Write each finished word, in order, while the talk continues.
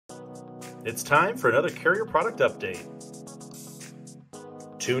It's time for another carrier product update.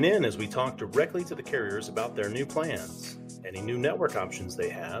 Tune in as we talk directly to the carriers about their new plans, any new network options they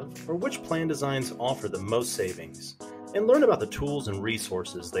have, or which plan designs offer the most savings, and learn about the tools and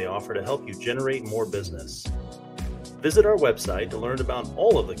resources they offer to help you generate more business. Visit our website to learn about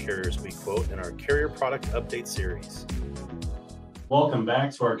all of the carriers we quote in our Carrier Product Update series. Welcome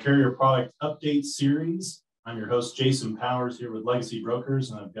back to our Carrier Product Update series. I'm your host, Jason Powers, here with Legacy Brokers,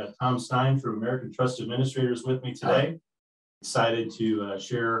 and I've got Tom Stein from American Trust Administrators with me today. Excited to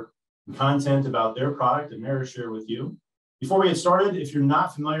share content about their product and AmeriShare with you. Before we get started, if you're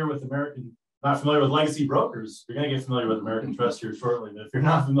not familiar with Legacy Brokers, you're going to get familiar with American Trust here shortly. But if you're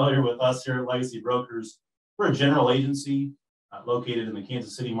not familiar with us here at Legacy Brokers, we're a general agency located in the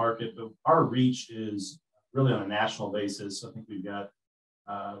Kansas City market, but our reach is really on a national basis. I think we've got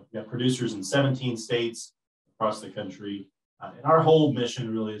producers in 17 states across the country. And our whole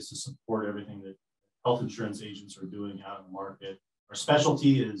mission really is to support everything that health insurance agents are doing out in the market. Our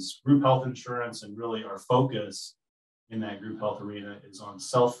specialty is group health insurance, and really our focus in that group health arena is on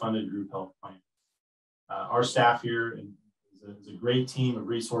self-funded group health plans. Our staff here is a great team of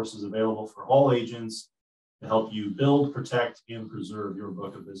resources available for all agents to help you build, protect, and preserve your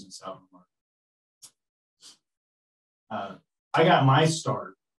book of business out in the market. I got my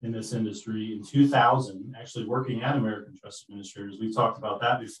start in this industry in 2000, actually working at American Trust Administrators. We've talked about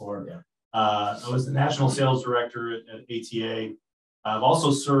that before. Yeah. I was the national sales director at ATA. I've also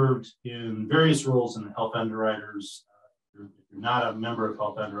served in various roles in the health underwriters. If you're not a member of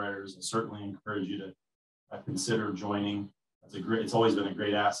health underwriters, I certainly encourage you to consider joining. It's always been a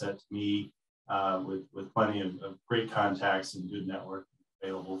great asset to me, with plenty of great contacts and good network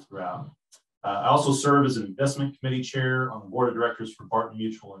available throughout. I also serve as an investment committee chair on the board of directors for Barton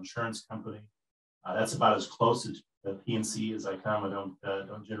Mutual Insurance Company. That's about as close to the P&C as I come. I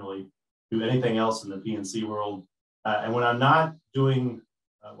don't generally do anything else in the P&C world. And when I'm not doing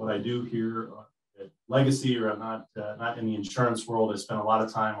what I do here at Legacy, or I'm not in the insurance world, I spend a lot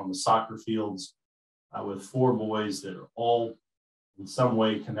of time on the soccer fields with 4 boys that are all in some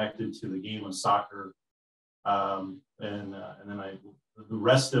way connected to the game of soccer. And then the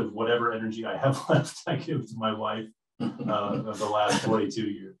rest of whatever energy I have left, I give to my wife of the last 42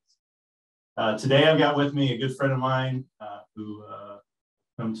 years. Today, I've got with me a good friend of mine who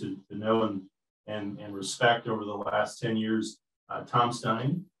come to know and respect over the last 10 years, Tom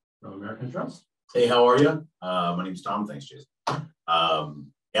Stein from American Trust. Hey, how are you? My name's Tom. Thanks, Jason.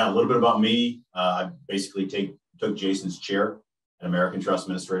 Yeah, a little bit about me. I basically took Jason's chair at American Trust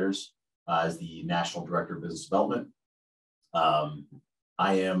Administrators as the National Director of Business Development.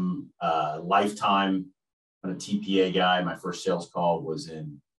 I am a lifetime kind of TPA guy. My first sales call was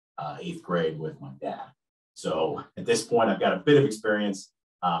in 8th grade with my dad. So at this point, I've got a bit of experience.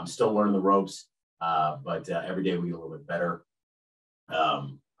 Still learning the ropes, but every day we get a little bit better.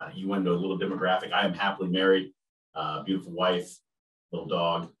 You went into a little demographic. I am happily married, beautiful wife, little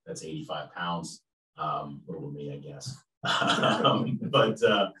dog that's 85 pounds. Little of me, I guess. But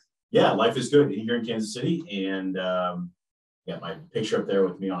yeah, life is good here in Kansas City, and yeah, my picture up there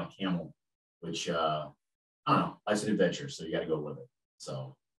with me on a camel, which I don't know, life's an adventure, so you got to go live it.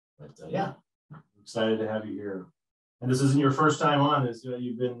 So, but yeah, I'm excited to have you here. And this isn't your first time on.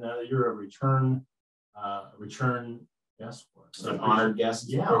 You've been you're a return guest for us. An honored guest.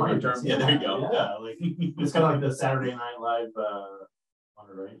 Yeah, honored guest. Yeah, there you go. Yeah, like it's kind of like the Saturday Night Live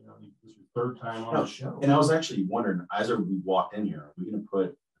honor, right? You know, this is your 3rd time on the show. And I was actually wondering, as we walked in here, are we going to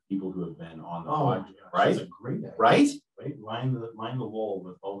put people who have been on the podcast, right? That's a great idea. Right? Right? Line the wall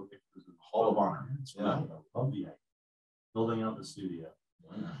with all the pictures of Hall of Honor. That's right. I love the idea. Building out the studio.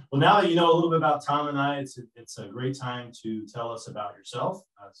 Well, now that you know a little bit about Tom and I, it's a great time to tell us about yourself.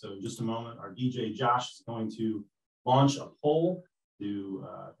 So in just a moment, our DJ Josh is going to launch a poll to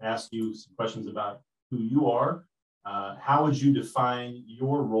ask you some questions about who you are. How would you define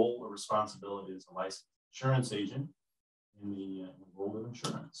your role or responsibility as a licensed insurance agent in the world of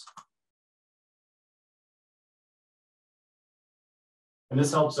insurance? And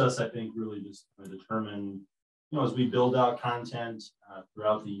this helps us, I think, really just determine, as we build out content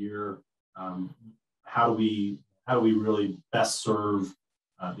throughout the year, how do we really best serve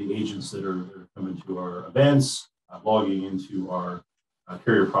the agents that are coming to our events, logging into our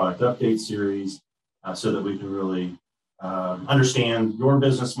Carrier Product Update series, so that we can really understand your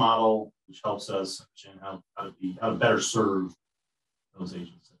business model, which helps us understand how to better serve those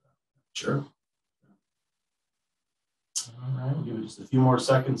agents. Sure. All right, we'll give it just a few more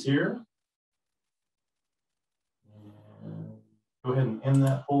seconds here. And go ahead and end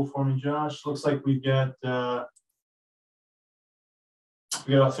that poll for me, Josh. Looks like we've got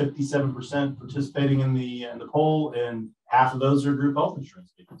We got about 57% participating in the poll, and half of those are group health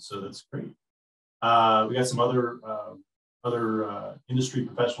insurance agents. So that's great. We got some other industry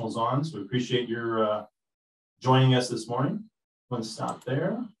professionals on, so we appreciate your joining us this morning. I'm going to stop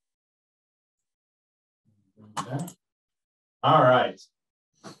there. All right.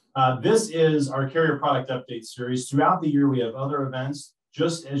 This is our carrier product update series. Throughout the year, we have other events.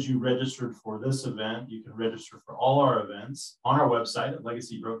 Just as you registered for this event, you can register for all our events on our website at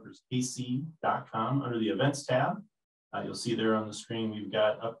legacybrokerskc.com under the events tab. You'll see there on the screen, we've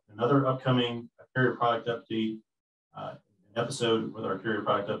got another upcoming carrier product update episode with our carrier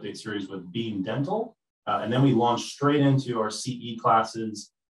product update series with Beam Dental. And then we launch straight into our CE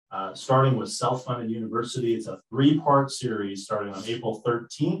classes, starting with Self-Funded University. It's a 3-part series starting on April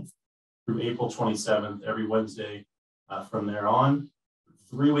 13th through April 27th, every Wednesday from there on.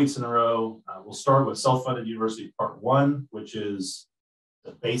 3 weeks in a row. We'll start with Self-Funded University Part 1, which is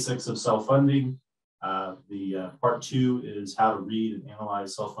the basics of self-funding. The Part 2 is how to read and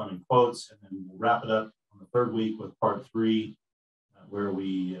analyze self-funding quotes. And then we'll wrap it up on the 3rd week with Part 3, where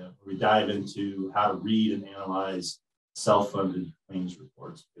we dive into how to read and analyze self-funded claims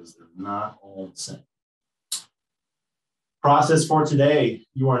reports, because they're not all the same. Process for today: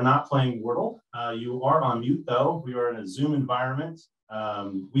 you are not playing Wordle. You are on mute, though. We are in a Zoom environment.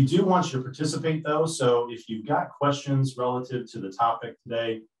 We do want you to participate, though, so if you've got questions relative to the topic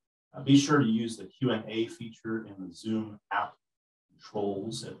today, be sure to use the Q&A feature in the Zoom app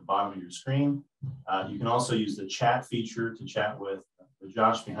controls at the bottom of your screen. You can also use the chat feature to chat with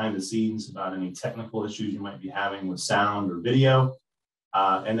Josh behind the scenes about any technical issues you might be having with sound or video.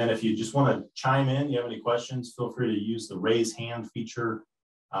 And then if you just want to chime in, you have any questions, feel free to use the raise hand feature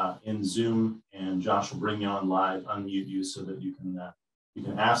in Zoom, and Josh will bring you on live, unmute you so that you can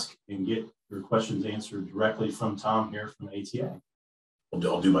ask and get your questions answered directly from Tom here from ATA.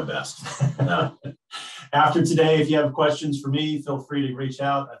 I'll do my best. After today, if you have questions for me, feel free to reach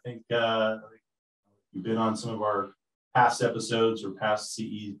out. I think you've been on some of our past episodes or past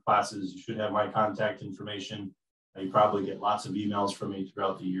CE classes. You should have my contact information. You probably get lots of emails from me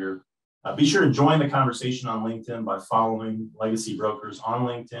throughout the year. Be sure to join the conversation on LinkedIn by following Legacy Brokers on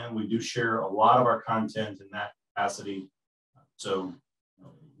LinkedIn. We do share a lot of our content in that capacity. So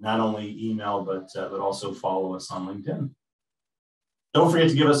not only email, but also follow us on LinkedIn. Don't forget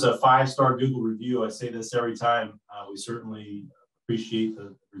to give us a 5-star Google review. I say this every time. We certainly appreciate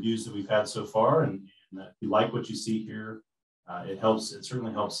the reviews that we've had so far. And if you like what you see here, it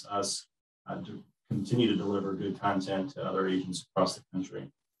certainly helps us to continue to deliver good content to other agents across the country.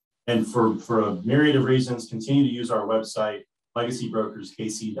 And for a myriad of reasons, continue to use our website,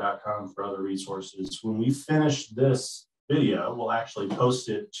 legacybrokerskc.com, for other resources. When we finish this video, we'll actually post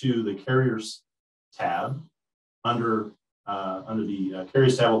it to the Carriers tab. Under the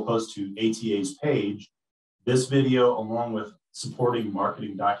Carriers tab, we'll post to ATA's page this video, along with supporting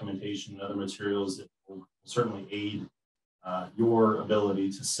marketing documentation and other materials that will certainly aid your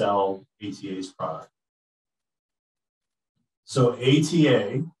ability to sell ATA's product. So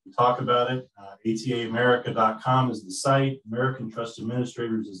ATA, we talk about it. ATAamerica.com is the site. American Trust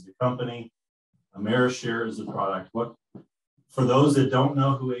Administrators is the company. AmeriShare is the product. For those that don't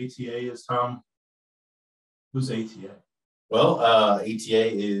know who ATA is, Tom, who's ATA? Well, ATA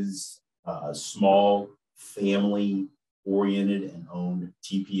is a small, family-oriented and owned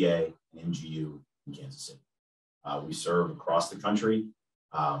TPA and MGU in Kansas City. We serve across the country,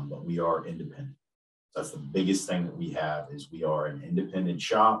 but we are independent. That's the biggest thing that we have, is we are an independent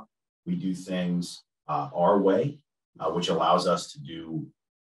shop. We do things our way, which allows us to do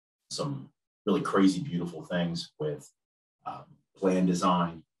some really crazy, beautiful things with plan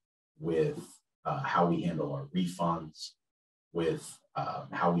design, with how we handle our refunds, with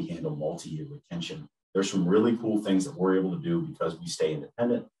how we handle multi-year retention. There's some really cool things that we're able to do because we stay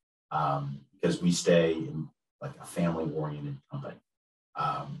independent, because we stay in like a family-oriented company.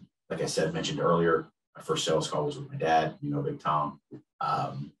 Like I mentioned earlier, my first sales call was with my dad, Big Tom.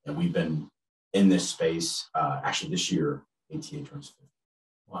 And we've been in this space, actually this year, ATA turns 50.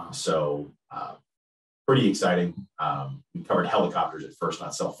 Wow. So pretty exciting. We covered helicopters at first,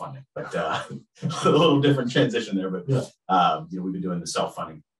 not self-funding, but a little different transition there. But yeah. We've been doing the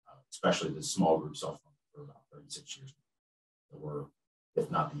self-funding, especially the small group self-funding, for about 36 years. So we're, if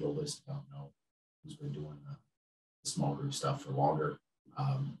not the oldest, I don't know who's been doing the small group stuff for longer.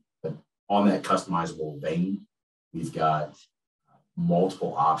 But on that customizable vein, we've got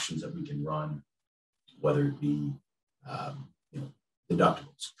multiple options that we can run, whether it be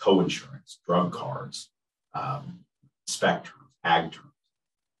deductibles, co-insurance, drug cards, spec terms, ag terms.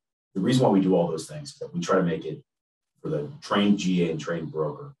 The reason why we do all those things is that we try to make it for the trained GA and trained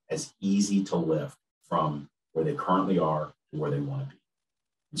broker as easy to lift from where they currently are to where they want to be.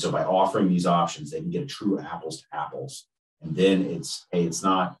 And so by offering these options, they can get a true apples to apples. And then it's, hey, it's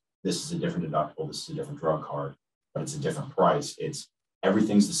not, this is a different deductible, this is a different drug card, but it's a different price. It's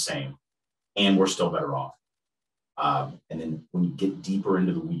everything's the same and we're still better off. And then when you get deeper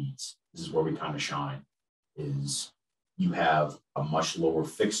into the weeds, this is where we kind of shine, is you have a much lower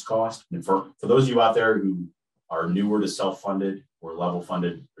fixed cost. And for those of you out there who are newer to self-funded or level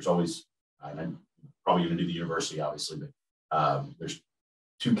funded, there's always, and I'm probably going to do the university, obviously, but there's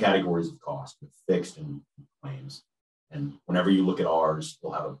two categories of cost, with fixed and claims. And whenever you look at ours,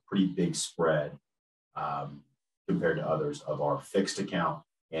 we'll have a pretty big spread compared to others of our fixed account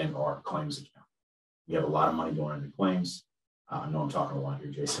and our claims account. We have a lot of money going into claims. I know I'm talking a lot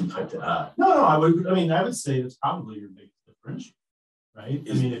here, Jason, but no, I would say it's probably your biggest differentiator, right?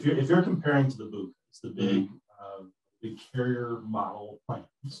 I mean, if you're comparing to the book, it's the big big carrier model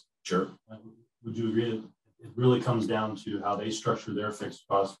plans. Sure. Would you agree that it really comes down to how they structure their fixed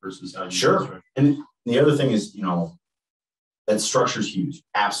costs versus how you Sure. And the other thing is, that structure is huge.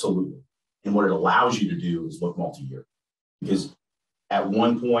 Absolutely. And what it allows you to do is look multi-year. Because at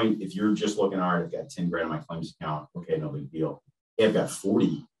one point, if you're just looking, all right, I've got 10 grand in my claims account. Okay, no big deal. Hey, I've got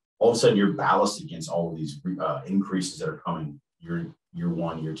 40. All of a sudden, you're ballasted against all of these increases that are coming year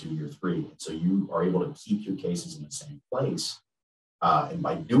 1, year 2, year 3. So you are able to keep your cases in the same place. And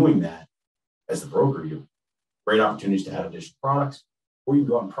by doing that, as the broker, you have great opportunities to add additional products, or you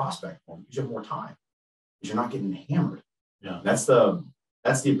go out and prospect more because you have more time, because you're not getting hammered. Yeah, that's the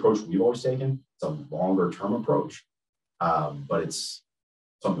approach we've always taken. It's a longer term approach, but it's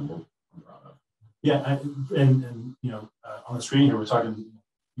something we're proud of. Yeah, and on the screen here, we're talking.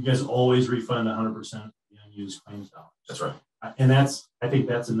 You guys always refund 100% the unused claims dollars. That's right. And I think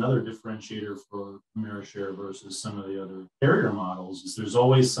that's another differentiator for AmeriShare versus some of the other carrier models, is there's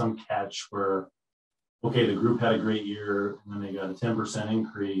always some catch where, okay, the group had a great year and then they got a 10%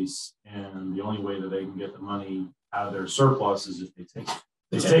 increase, and the only way that they can get the money out of their surplus is if they take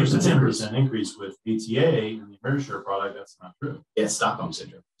the 10% increase with ATA and the AmeriShare product. That's not true. Yeah, Stockholm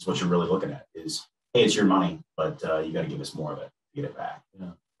syndrome is what you're really looking at, is, hey, it's your money, but you got to give us more of it to get it back. Yeah.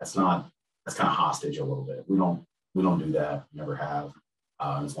 That's kind of hostage a little bit. We don't do that. We never have.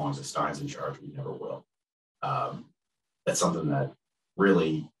 As long as the Stein's in charge, we never will. That's something that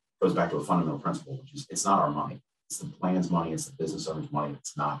really goes back to a fundamental principle, which is it's not our money. It's the plan's money. It's the business owner's money.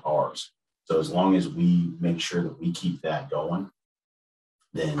 It's not ours. So as long as we make sure that we keep that going,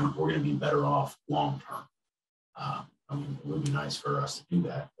 then we're going to be better off long term. I mean, it would be nice for us to do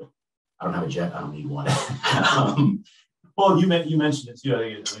that, but I don't have a jet. I don't need one. Well, you mentioned it too.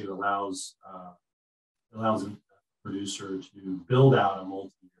 I think it allows a producer to build out a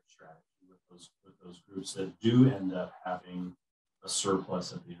multi-year strategy with those groups that do end up having a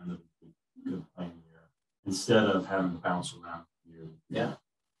surplus at the end of a good planning year, instead of having to bounce around year. Yeah.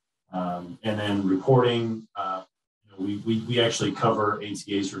 And then reporting, we actually cover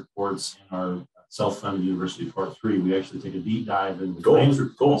ATA's reports in our self-funded university part 3. We actually take a deep dive into the claims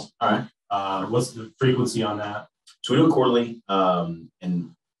reports. Cool. All right. What's the frequency on that? So we do it quarterly.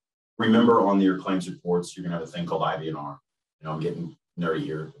 And remember, on your claims reports, you're going to have a thing called IBNR. I'm getting nerdy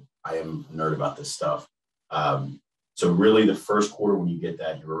here. I am a nerd about this stuff. So really, the first quarter, when you get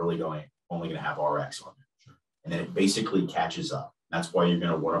that, you're really only going to have RX on there. Sure. And then it basically catches up. That's why you're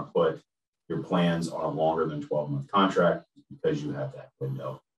going to want to put your plans on a longer than 12-month contract, because you have that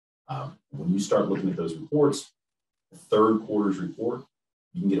window. When you start looking at those reports, the third quarter's report,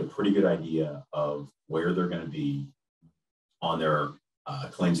 you can get a pretty good idea of where they're going to be on their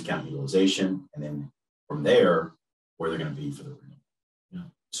claims account utilization, and then from there, where they're going to be for the renewal. Yeah.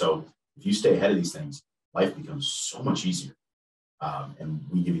 So if you stay ahead of these things, life becomes so much easier. And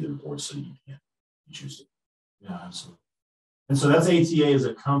we give you the reports so that you can choose to. Yeah, absolutely. And so that's ATA as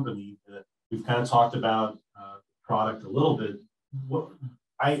a company that we've kind of talked about the product a little bit.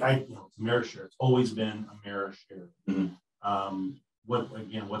 It's AmeriShare. It's always been AmeriShare. Mm-hmm.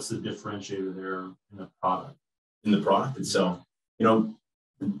 What's the differentiator there in the product? In the product itself, the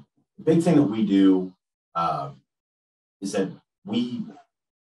big thing that we do is that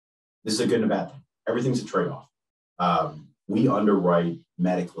this is a good and a bad thing. Everything's a trade-off. We underwrite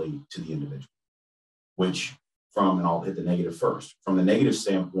medically to the individual, which and I'll hit the negative first. From the negative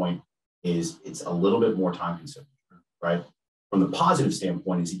standpoint is it's a little bit more time consuming, right? From the positive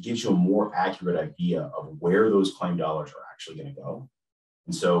standpoint is it gives you a more accurate idea of where those claim dollars are actually going to go.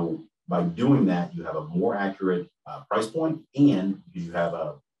 And so by doing that, you have a more accurate price point, and because you have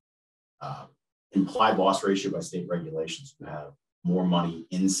a implied loss ratio by state regulations, you have more money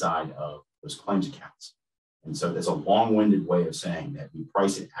inside of those claims accounts. And so there's a long-winded way of saying that we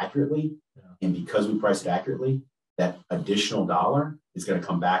price it accurately. Yeah. And because we price it accurately, that additional dollar is going to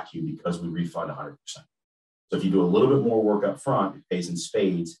come back to you because we refund 100%. So if you do a little bit more work up front, it pays in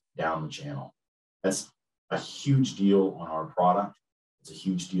spades down the channel. That's a huge deal on our product. It's a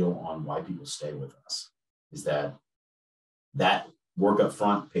huge deal on why people stay with us, is that work up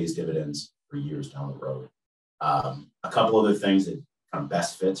front pays dividends for years down the road. A couple other things that kind of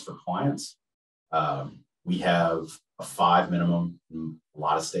best fits for clients. We have a 5 minimum in a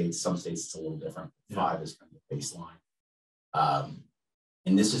lot of states. Some states it's a little different. 5 is kind of the baseline.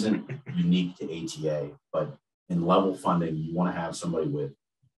 And this isn't unique to ATA, but in level funding, you want to have somebody with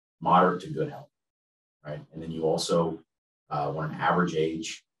moderate to good health, right? And then you also want an average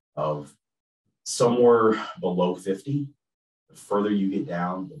age of somewhere below 50. The further you get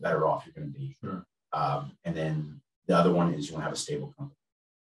down, the better off you're going to be. Sure. And then the other one is you want to have a stable company.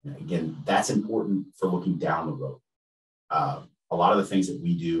 And again, that's important for looking down the road. A lot of the things that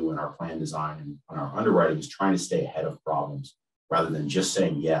we do in our plan design and on our underwriting is trying to stay ahead of problems rather than just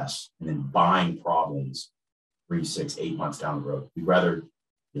saying yes and then buying problems 3, 6, 8 months down the road. We'd rather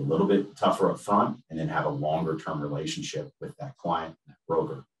be a little bit tougher up front and then have a longer term relationship with that client and that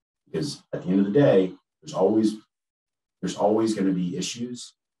broker. Because at the end of the day, there's always going to be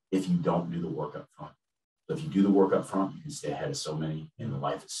issues if you don't do the work up front. So if you do the work up front, you can stay ahead of so many, and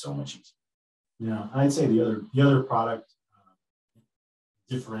life is so much easier. Yeah, I'd say the other product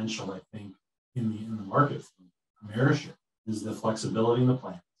differential, I think, in the market from AmeriShare is the flexibility in the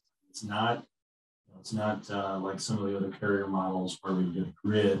plan. It's not like some of the other carrier models where we get a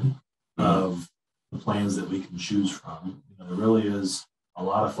grid of the plans that we can choose from. There really is a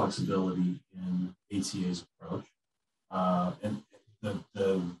lot of flexibility in ATA's approach, and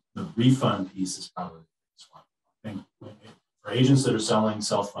the refund piece is probably the biggest one. I think for agents that are selling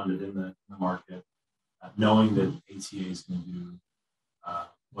self-funded in the market, knowing that ATA is going to do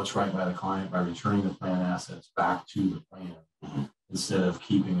what's right by the client by returning the plan assets back to the plan instead of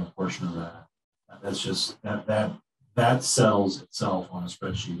keeping a portion of that. That's just that settles itself on a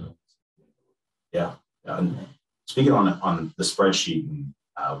spreadsheet. Yeah. And speaking on the spreadsheet, and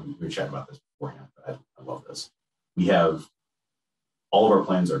we were chatting about this beforehand, but I love this. We have all of our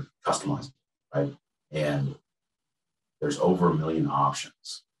plans are customized, right? And there's over 1 million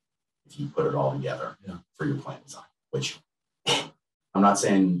options if you put it all together for your plan design, which I'm not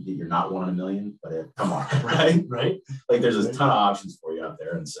saying that you're not one in a million, but come on, right? Right. Like there's a ton of options for you out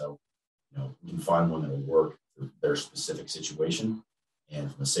there. And so, we can find one that will work for their specific situation.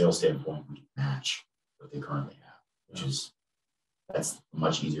 And from a sales standpoint, we can match what they currently have, that's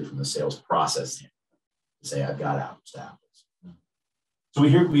much easier from the sales process standpoint to say, I've got apples to apples. So we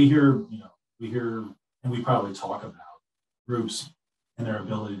hear, and we probably talk about groups and their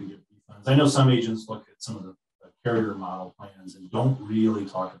ability to get refunds. I know some agents look at some of the carrier model plans and don't really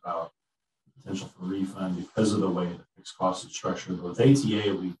talk about the potential for refund because of the way the fixed cost is structured. But with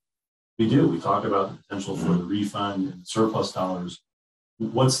ATA, we do. We talk about the potential for the refund and surplus dollars.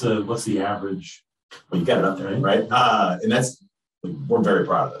 What's the average? Well, you got it up there, right? And we're very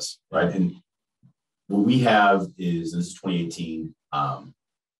proud of this, right? And what we have is, this is 2018.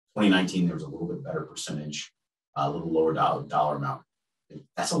 2019, there was a little bit better percentage, a little lower dollar amount.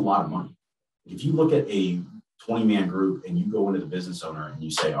 That's a lot of money. If you look at a 20-man group and you go into the business owner and you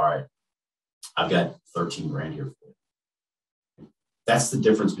say, all right, I've got 13 grand here for you. That's the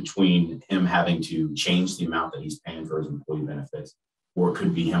difference between him having to change the amount that he's paying for his employee benefits, or it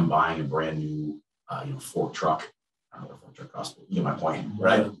could be him buying a brand new, fork truck. I don't know what a fork truck costs, but you get my point,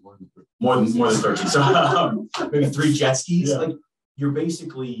 right? More than 13. So maybe 3 jet skis. Yeah. Like you're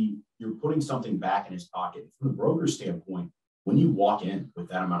putting something back in his pocket. From the broker's standpoint, when you walk in with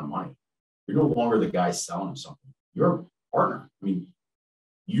that amount of money, you're no longer the guy selling him something. You're a partner. I mean,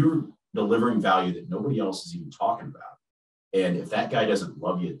 you're delivering value that nobody else is even talking about. And if that guy doesn't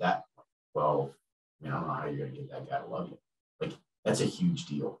love you at that point, well, I don't know how you're going to get that guy to love you. Like that's a huge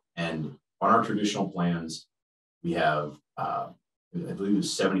deal. And on our traditional plans, we have, I believe it was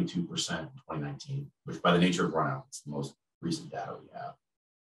 72% in 2019, which by the nature of runout, it's the most recent data we have.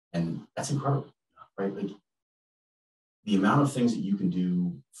 And that's incredible, right? Like the amount of things that you can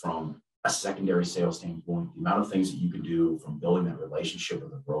do from a secondary sales standpoint, the amount of things that you can do from building that relationship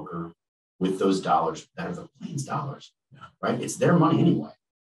with a broker with those dollars that are the plan's dollars, right? It's their money anyway.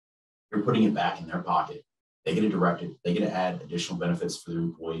 You're putting it back in their pocket. They get to direct it. They get to add additional benefits for their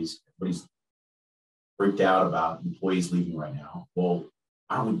employees. Everybody's freaked out about employees leaving right now. Well,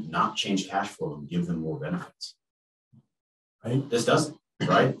 why don't we not change cash flow and give them more benefits? Right? This doesn't,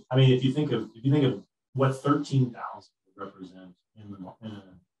 right? I mean, if you think of what 13,000 would represent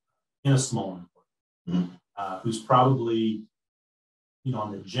in a small employer, who's probably,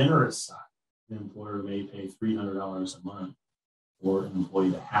 on the generous side. An employer may pay $300 a month for an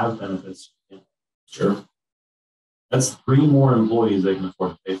employee to have benefits. Sure. That's 3 more employees they can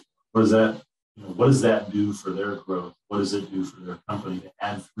afford to pay for. What does that do for their growth? What does it do for their company to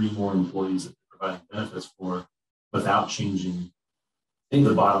add 3 more employees that they're providing benefits for without changing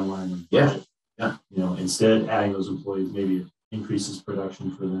the bottom line? Yeah. Instead adding those employees maybe increases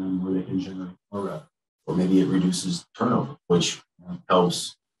production for them where they can generate more revenue. Or maybe it reduces turnover, which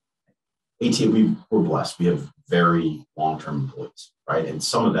helps. ATA, we're blessed. We have very long-term employees, right? And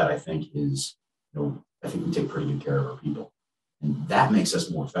some of that I think is, I think we take pretty good care of our people. And that makes us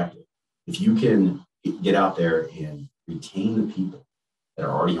more effective. If you can get out there and retain the people that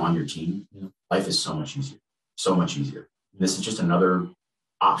are already on your team, life is so much easier, so much easier. And this is just another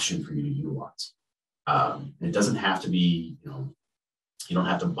option for you to utilize. And it doesn't have to be, you don't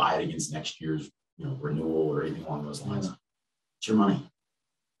have to buy it against next year's, renewal or anything along those lines. It's your money.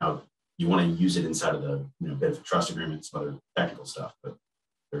 Now, you want to use it inside of the, benefit trust agreement, some other technical stuff, but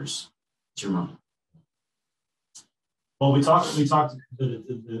it's your money. Well, we talked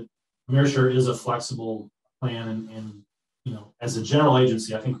the AmeriShare is a flexible plan, and as a general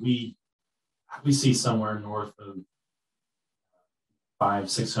agency, I think we see somewhere north of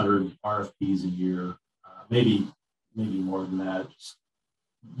 500-600 RFPs a year, maybe more than that.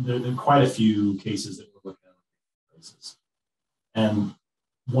 There are quite a few cases that we're looking at places, and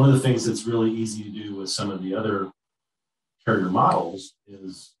one of the things that's really easy to do with some of the other carrier models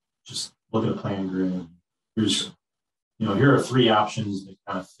is just look at a plan grid. Here are 3 options that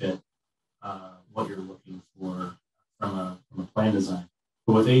kind of fit what you're looking for from a plan design.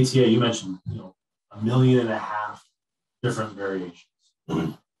 But with ATA, you mentioned 1.5 million different variations.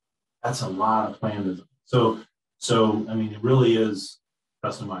 Mm-hmm. That's a lot of plan design. So I mean, it really is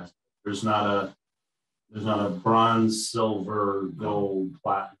customized. There's not a bronze, silver, gold,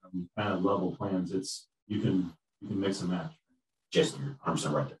 platinum kind of level plans. It's you can mix and match. Just you're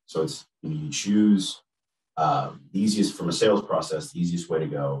 100% right there. So it's you choose the easiest from a sales process. The easiest way to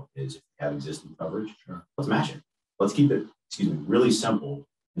go is if you have existing coverage. Sure. Let's match it. Let's keep it, really simple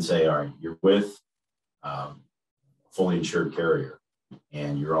and say, all right, you're with a fully insured carrier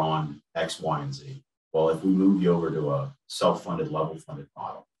and you're on X, Y, and Z. Well, if we move you over to a self-funded, level-funded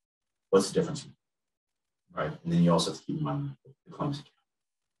model, what's the difference? Right. And then you also have to keep in mind the claims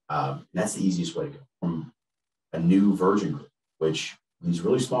account. And that's the easiest way to go from a new virgin group, which these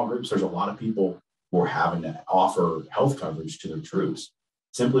really small groups, there's a lot of people who are having to offer health coverage to their troops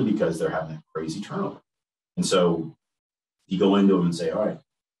simply because they're having that crazy turnover. And so you go into them and say, all right,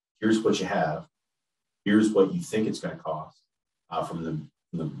 here's what you have. Here's what you think it's going to cost from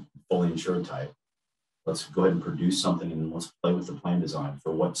the fully insured type. Let's go ahead and produce something and let's play with the plan design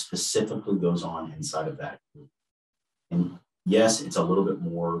for what specifically goes on inside of that group. And yes, it's a little bit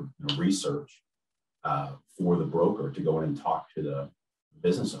more research for the broker to go in and talk to the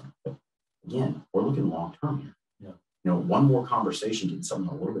business owner. But again, we're looking long term here. Yeah. One more conversation, getting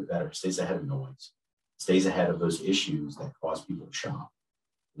something a little bit better, stays ahead of noise, stays ahead of those issues that cause people to shop.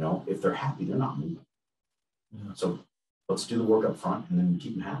 If they're happy, they're not moving. Yeah. So let's do the work up front and then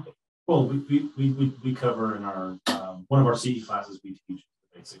keep them happy. Well, we cover in our one of our CE classes we teach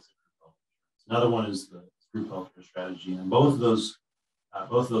the basics of group health insurance. Another one is the group healthcare strategy, and both of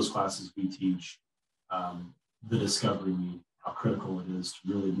those classes we teach the discovery need, how critical it is to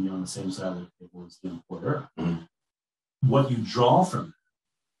really be on the same side of the table as the employer. Mm-hmm. What you draw from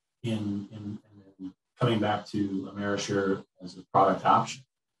in coming back to AmeriShare as a product option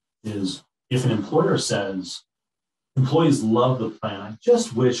is if an employer says, employees love the plan, I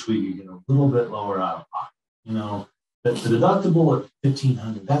just wish we could get a little bit lower out of pocket. The deductible at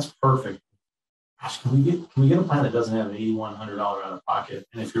 $1,500, that's perfect. Gosh, can we get a plan that doesn't have an $8,100 out of pocket?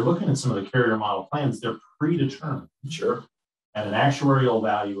 And if you're looking at some of the carrier model plans, they're predetermined. Sure. At an actuarial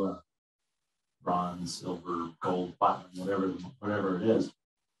value of bronze, silver, gold, platinum, whatever it is.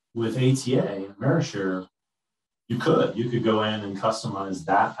 With ATA and AmeriShare, you could go in and customize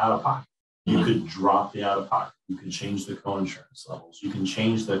that out of pocket. You could drop the out of pocket. You can change the co-insurance levels. You can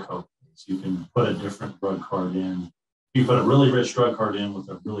change the co-pays. You can put a different drug card in. You put a really rich drug card in with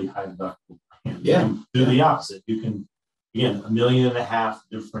a really high deductible plan. You can do the opposite. You can, again, 1.5 million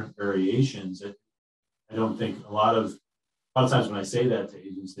different variations. I don't think a lot of times when I say that to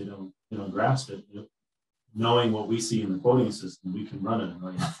agents, they don't grasp it. Knowing what we see in the quoting system, we can run it.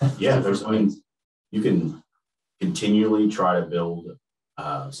 You can continually try to build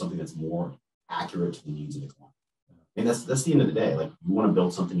something that's more accurate to the needs of the client. And that's the end of the day. Like, you want to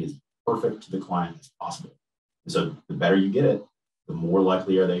build something as perfect to the client as possible. And so the better you get it, the more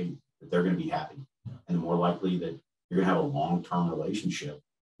likely are they that they're going to be happy. and the more likely that you're going to have a long-term relationship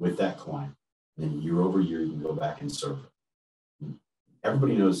with that client. And then year over year, you can go back and serve it.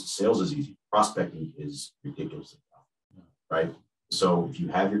 Everybody knows sales is easy. Prospecting is ridiculously tough, right? So if you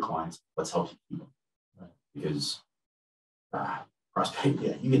have your clients, let's help you keep them. Right. Because prospecting,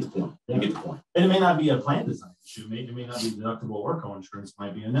 yeah, you get the point. You get the point. And it may not be a plan design issue. It may not be deductible or co-insurance. It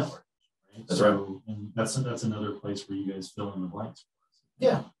might be a network issue, right? That's right. And that's another place where you guys fill in the blanks.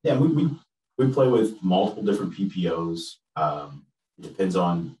 Yeah. We play with multiple different PPOs. It depends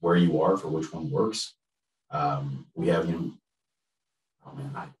on where you are for which one works. We have, oh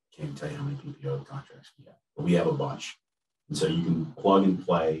man, I can't even tell you how many PPO contracts we have, but we have a bunch. And so you can plug and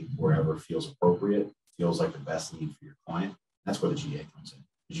play wherever feels appropriate, feels like the best need for your client. That's where the GA comes in,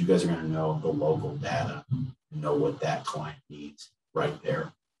 because you guys are going to know the local data and know what that client needs right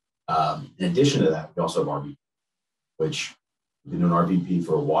there. In addition to that, we also have RVP, which we've been doing RVP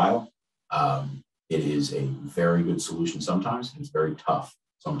for a while. It is a very good solution sometimes, and it's very tough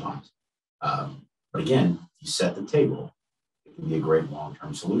sometimes. But again, if you set the table, it can be a great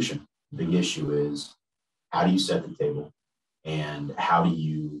long-term solution. The big issue is, how do you set the table, and how do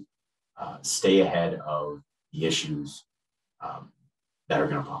you stay ahead of the issues that are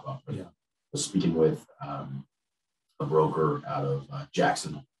going to pop up? Yeah. So speaking with a broker out of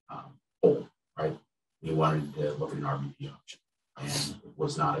Jackson Hole, right? He wanted to look at an RVP option, and it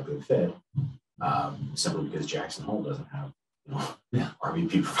was not a good fit, simply because Jackson Hole doesn't have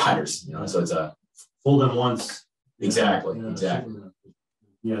RVP providers. So it's a fold them once. Exactly.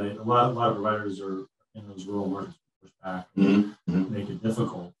 Yeah, a lot of providers are in those rural markets push back, make it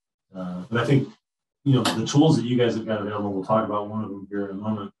difficult. But I think the tools that you guys have got available. We'll talk about one of them here in a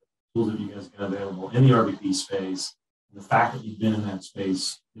moment. Tools that you guys have got available in the RVP space, and the fact that you've been in that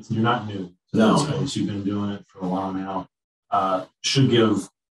space, you're not new to that space. You've been doing it for a while now. Should give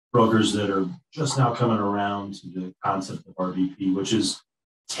brokers that are just now coming around to the concept of RVP, which is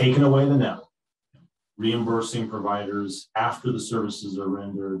taking away the network, reimbursing providers after the services are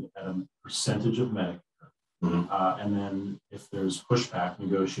rendered at a percentage of Medicare. And then if there's pushback,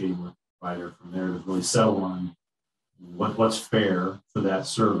 negotiating with the provider from there to really settle on what's fair for that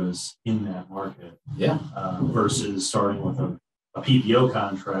service in that market. Versus starting with a PPO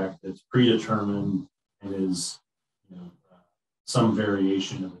contract that's predetermined and is some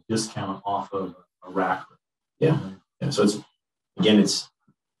variation of a discount off of a rack rate. So it's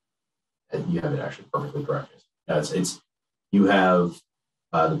you have it actually perfectly correct. You have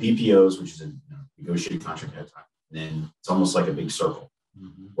the PPOs, which is a negotiated contract at a time. And then it's almost like a big circle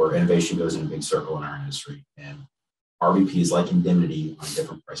where innovation goes in a big circle in our industry. And RVP is like indemnity on a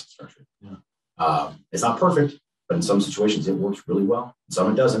different pricing structure. It's not perfect, but in some situations it works really well. In some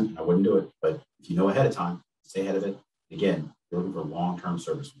it doesn't. I wouldn't do it. But if you know ahead of time, stay ahead of it. Again, you're looking for long-term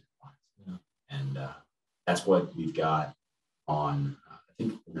service with your clients. And that's what we've got on. I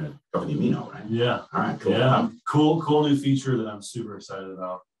think we're going to cover the amino, right? Yeah. All right, cool. Yeah. Cool new feature that I'm super excited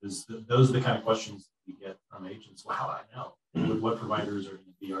about is those are the kind of questions we get from agents. Wow, I know. What providers are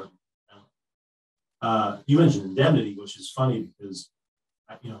going to be our you mentioned indemnity, which is funny because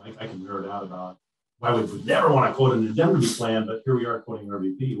I can nerd out about why we would never want to quote an indemnity plan, but here we are quoting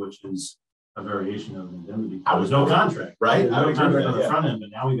RVP, which is a variation of an indemnity. There was no contract, right? There was no contract on the front end,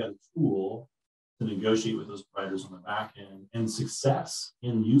 but now we got a tool to negotiate with those providers on the back end, and success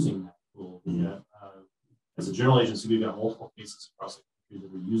in using that tool. As a general agency, we've got multiple cases across the country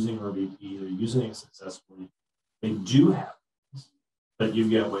that are using RVP, they're using it successfully. They do have this, but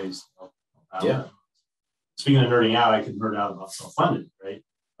you've got ways to help out. Speaking of nerding out, I could nerd out about self-funded, right?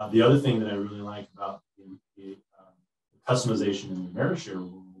 The other thing that I really like about the customization in the AmeriShare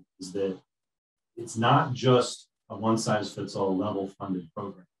world is that it's not just a one-size-fits-all level funded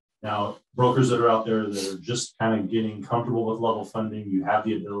program. Now, brokers that are out there that are just kind of getting comfortable with level funding, you have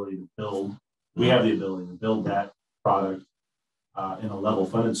the ability to build. We have the ability to build that product in a level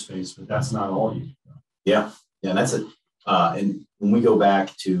funded space, but that's not all you can do. That's it. And when we go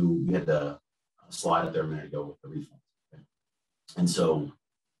back to, we had the slide up there a minute ago with the refund. Okay? And so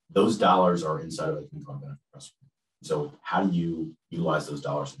those dollars are inside of a thing called benefit customer. So how do you utilize those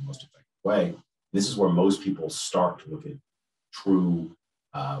dollars in the most effective way? This is where most people start to look at true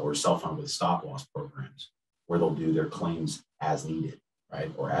or self-fund with stop loss programs, where they'll do their claims as needed,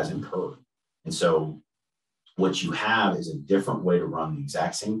 right, or as incurred. And so what you have is a different way to run the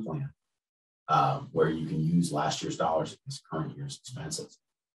exact same plan, where you can use last year's dollars against current year's expenses,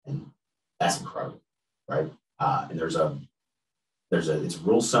 and that's incredible, right? And it's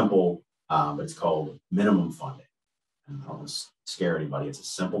real simple, but it's called minimum funding. And I don't want to scare anybody. It's a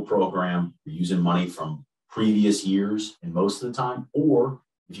simple program. You're using money from previous years and most of the time, or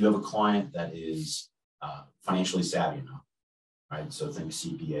if you have a client that is financially savvy enough, right? So think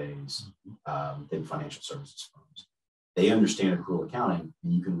CPAs, think financial services firms. They understand accrual accounting,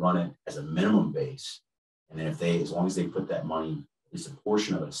 and you can run it as a minimum base. And then as long as they put that money, at least a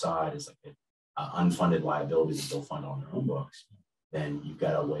portion of it aside as like an unfunded liability that they'll fund on their own books, then you've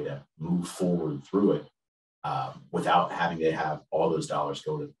got a way to move forward through it without having to have all those dollars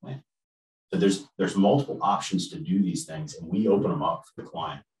go to the plan. So there's multiple options to do these things, and we open them up for the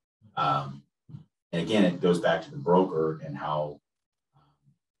client. And again, it goes back to the broker and how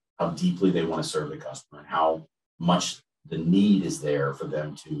deeply they want to serve the customer and how much the need is there for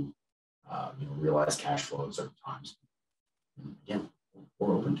them to realize cash flow at certain times. And again,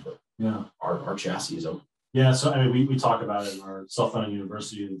 we're open to it. Yeah, our chassis is open. Yeah, so I mean, we talk about it in our self-funded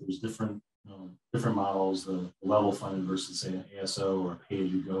university that there's different models, the level funded versus say an ASO or a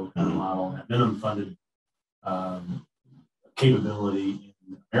pay-as-you-go kind of model. And minimum funded capability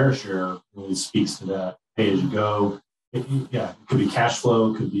in AmeriShare really speaks to that pay-as-you-go. It could be cash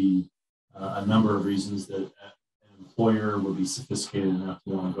flow, it could be a number of reasons that an employer would be sophisticated enough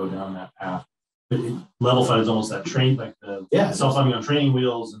to want to go down that path. But level funded is almost that train, like the self-funding on training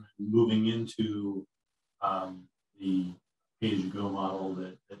wheels, and then moving into the pay-as-you-go model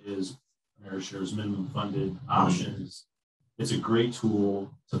that is AmeriShare's minimum funded options. It's a great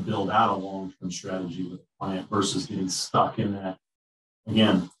tool to build out a long-term strategy with a client versus getting stuck in that.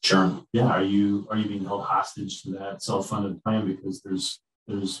 Again, churn. Yeah, are you being held hostage to that self-funded plan because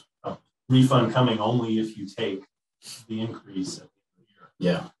there's a refund coming only if you take the increase at the end of the year.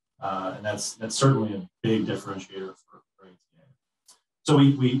 Yeah, and that's certainly a big differentiator for ATA. So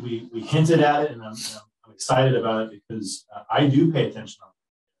we hinted at it, and I'm excited about it because I do pay attention on it.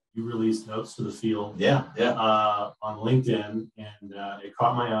 You released notes to the field on LinkedIn, and it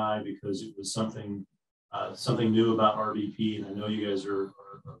caught my eye because it was something new about RVP, and I know you guys are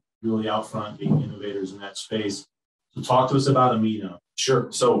really out front being innovators in that space. So talk to us about Amino. Sure.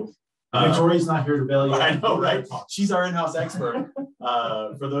 So Victoria's not here to bail you. I know, right? She's our in-house expert.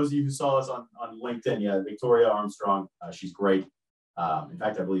 For those of you who saw us on LinkedIn, Victoria Armstrong, she's great. In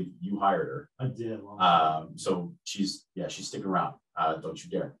fact, I believe you hired her. I did. So she's sticking around. Don't you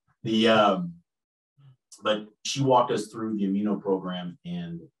dare. But she walked us through the Amino program,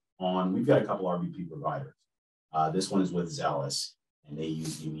 and we've got a couple RVP providers. This one is with Zealous, and they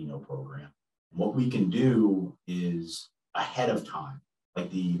use the Amino program. And what we can do is ahead of time, like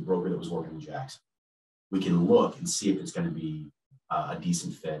the broker that was working in Jackson, we can look and see if it's going to be a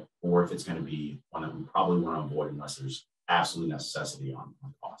decent fit, or if it's going to be one that we probably want to avoid unless there's absolute necessity on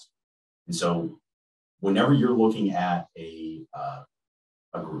cost. And so whenever you're looking at a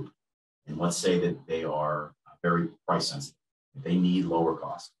group, and let's say that they are very price sensitive, they need lower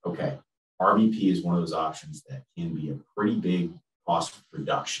cost. Okay, RVP is one of those options that can be a pretty big cost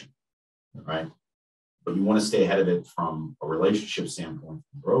reduction, right? But you want to stay ahead of it from a relationship standpoint from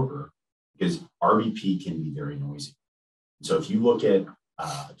the broker, because RVP can be very noisy. So if you look at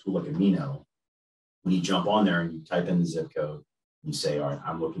a tool like Amino, when you jump on there and you type in the zip code, you say, all right,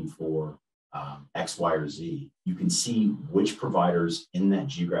 I'm looking for X, Y, or Z, you can see which providers in that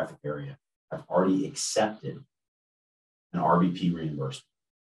geographic area have already accepted an RVP reimbursement,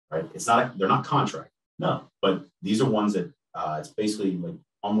 right? They're not contract, no, but these are ones that it's basically like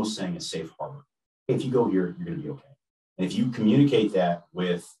almost saying a safe harbor. If you go here, you're going to be okay. And if you communicate that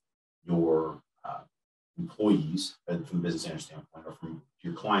with your employees from the business owner standpoint, or from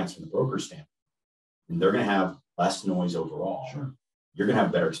your clients from the broker standpoint, then they're going to have less noise overall. Sure. You're going to have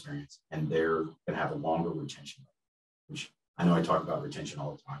a better experience, and they're going to have a longer retention rate, which I know I talk about retention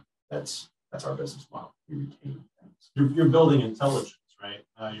all the time. That's our business model. We retain things. You're building intelligence, right?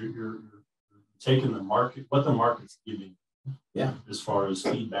 You're taking the market, what the market's giving, as far as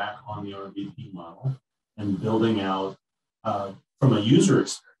feedback on the RVP model, and building out from a user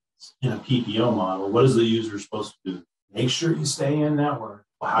experience in a PPO model. What is the user supposed to do? Make sure you stay in network.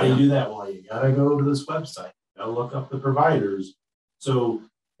 Well, how do you do that? Well, you got to go to this website. You got to look up the providers. So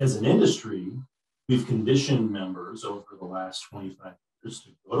as an industry, we've conditioned members over the last 25 years to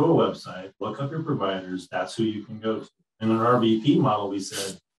go to a website, look up your providers. That's who you can go to. In an RVP model, we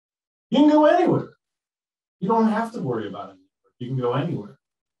said, you can go anywhere. You don't have to worry about it. You can go anywhere.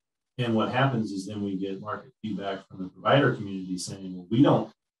 And what happens is then we get market feedback from the provider community saying,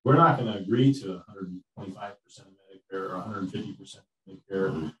 well, we're not going to agree to 125% of Medicare or 150% of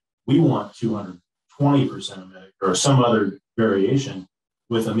Medicare. We want 220% of Medicare or some other variation.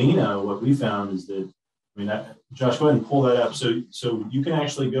 With Amino, what we found is that, Josh, go ahead and pull that up. So you can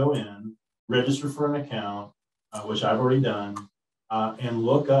actually go in, register for an account, which I've already done, and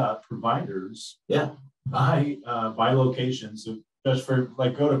look up providers by location. So just for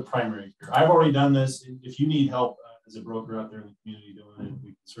like go to primary care. I've already done this. If you need help as a broker out there in the community doing it, we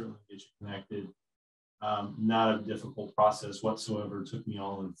can certainly get you connected. Not a difficult process whatsoever. It took me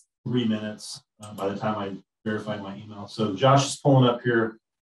all of 3 minutes by the time I verified my email. So Josh is pulling up here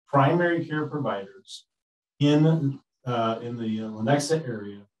primary care providers in the Lenexa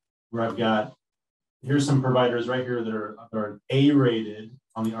area, where I've got, here's some providers right here that are A-rated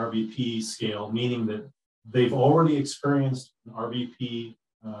on the RVP scale, meaning that they've already experienced an RVP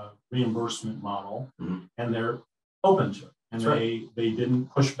reimbursement model, and they're open to it, and they didn't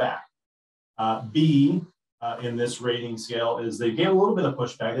push back. B, in this rating scale, is they gave a little bit of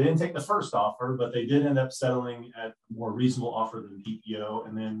pushback. They didn't take the first offer, but they did end up settling at a more reasonable offer than PPO.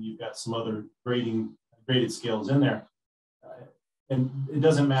 And then you've got some other graded scales in there. And it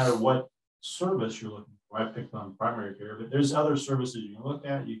doesn't matter what service you're looking for. I picked on primary care, but there's other services you can look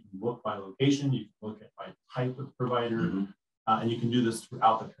at. You can look by location, you can look at by type of provider, and you can do this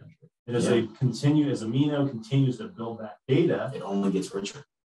throughout the country. And as they continue, as Amino continues to build that data, it only gets richer.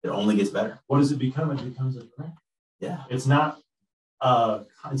 It only gets better. What does it become? It becomes a grant. Yeah. It's not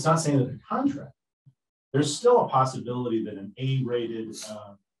saying that a contract. There's still a possibility that an A-rated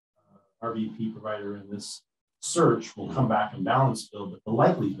RVP provider in this search will come back and balance bill, but the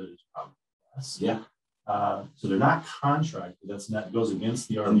likelihood is probably less. Yeah. So they're not contracted. That goes against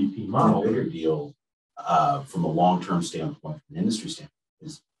the RVP model. The bigger deal from a long-term standpoint, from an industry standpoint,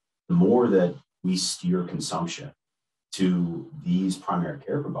 is the more that we steer consumption to these primary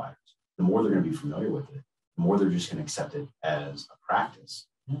care providers, the more they're going to be familiar with it, the more they're just going to accept it as a practice,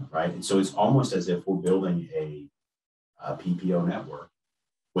 right? And so it's almost as if we're building a PPO network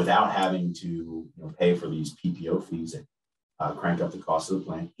without having to pay for these PPO fees that crank up the cost of the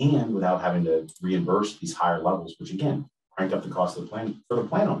plan, and without having to reimburse these higher levels, which again crank up the cost of the plan for the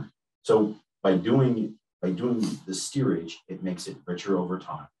plan owner. So by doing the steerage, it makes it richer over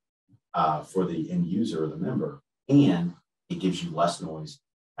time for the end user or the member, and it gives you less noise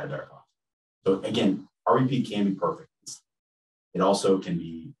at a better cost. So again, RVP can be perfect. It also can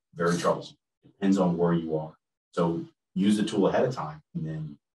be very troublesome. It depends on where you are. So use the tool ahead of time and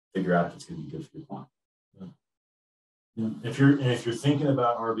then figure out if it's going to be good for your client. If you're thinking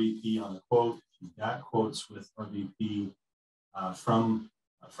about RVP on a quote, if you've got quotes with RVP from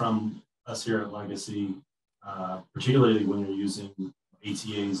us here at Legacy, particularly when you're using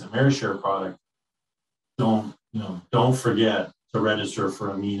ATA's AmeriShare product, don't forget to register for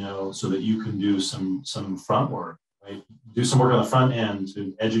Amino so that you can do some front work, right? Do some work on the front end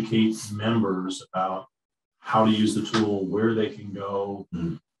to educate members about how to use the tool, where they can go,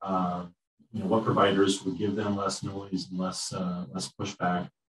 what providers would give them less noise and less pushback.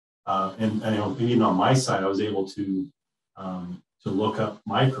 And even on my side, I was able to look up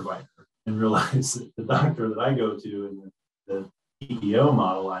my provider and realize that the doctor that I go to in the PPO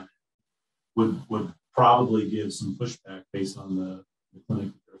model would probably give some pushback based on the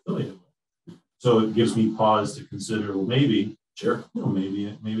clinic they're affiliated with. So it gives me pause to consider, well, maybe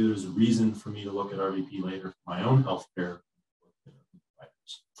there's a reason for me to look at RVP later for my own healthcare.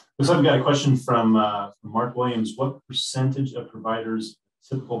 Looks like we've got a question from Mark Williams. What percentage of providers in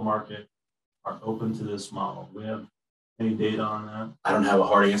the typical market are open to this model? Do we have any data on that? I don't have a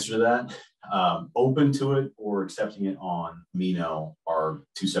hard answer to that. Open to it or accepting it on Amino are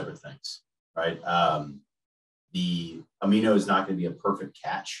two separate things, right? The Amino is not going to be a perfect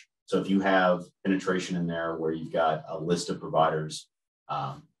catch. So if you have penetration in there where you've got a list of providers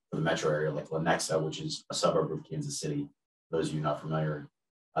for the metro area, like Lenexa, which is a suburb of Kansas City, for those of you not familiar,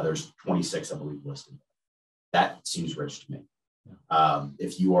 there's 26, I believe, listed. That seems rich to me. Yeah.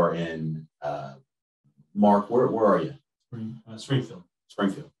 If you are in, Mark, where are you? Springfield.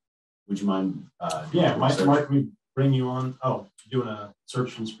 Springfield. Would you mind? Mark, we bring you on. Oh, doing a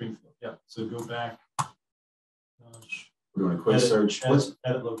search from Springfield. Yeah. So go back. We're doing a quick search.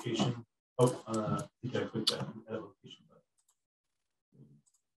 Edit location. I think I clicked that edit location.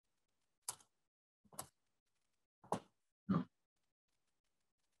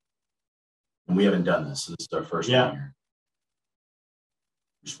 And we haven't done this, so this is our first time here.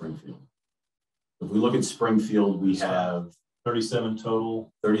 Springfield. If we look at Springfield, we have 37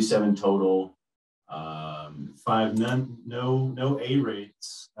 total. 37 total. 5 no A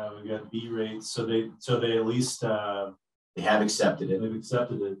rates. We've got B rates. So they at least they have accepted it. They've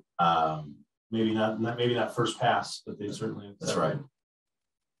accepted it. Maybe not first pass, but they certainly accepted. That's right.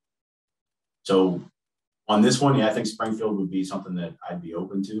 So on this one, I think Springfield would be something that I'd be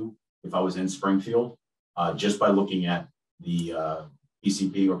open to if I was in Springfield, just by looking at the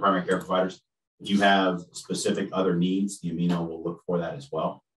PCP or primary care providers. If you have specific other needs, the Amino will look for that as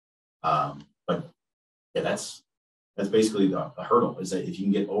well. But yeah, that's That's basically the hurdle, is that if you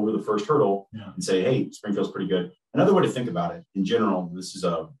can get over the first hurdle and say, hey, Springfield's pretty good. Another way to think about it in general, this is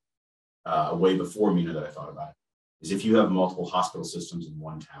a way before Mina that I thought about it, is if you have multiple hospital systems in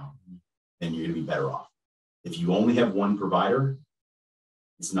one town, then you're going to be better off. If you only have one provider,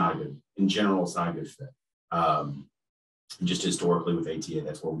 it's not a good, in general, it's not a good fit. And just historically with ATA,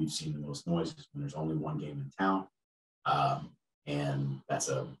 that's where we've seen the most noise, is when there's only one game in town. And it's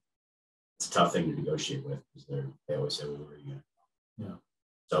a tough thing to negotiate with, because they always say, well, where are you going to go? Yeah.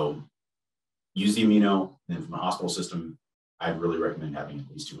 So use the amino, and then from a hospital system, I'd really recommend having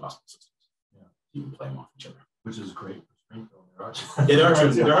at least 2 hospital systems. Yeah. You can play them off each other. Which is great for Springfield. Yeah, there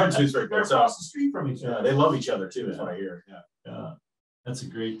are 2 Springfield. They're across the street from each other. Yeah, they love each other too, is what I hear. Yeah. That's a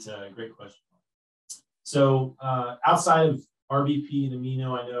great question. So outside of RBP and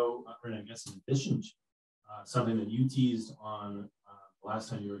amino, I know, and I guess in addition to something that you teased on the last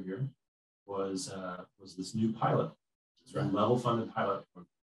time you were here was this new pilot, this level funded pilot program.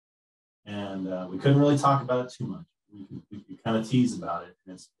 And we couldn't really talk about it too much. We kind of tease about it.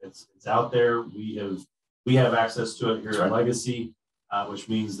 And it's out there. We have access to it here at Legacy, which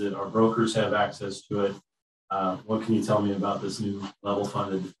means that our brokers have access to it. What can you tell me about this new level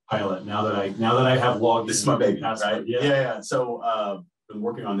funded pilot now that I have logged in? This is my baby, right? Yeah. So been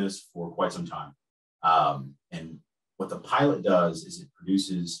working on this for quite some time. And what the pilot does is it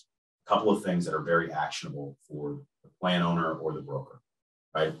produces a couple of things that are very actionable for the plan owner or the broker,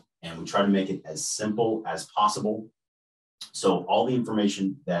 right? And we try to make it as simple as possible. So all the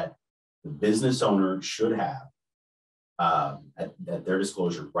information that the business owner should have at their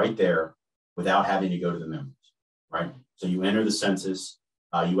disclosure right there, without having to go to the members, right? So you enter the census,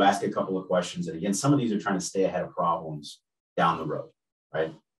 you ask a couple of questions. And again, some of these are trying to stay ahead of problems down the road,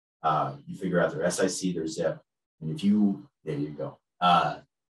 right? You figure out their SIC, their zip, and there you go.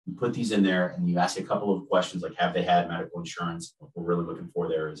 You put these in there and you ask a couple of questions like, have they had medical insurance? What we're really looking for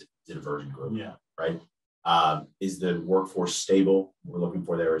there is it a virgin group, right? Is the workforce stable? What we're looking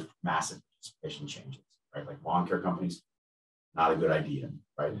for there is massive participation changes, right? Like lawn care companies, not a good idea,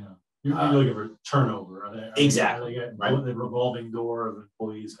 right? Yeah. You're looking for turnover. Exactly. Right. The revolving door of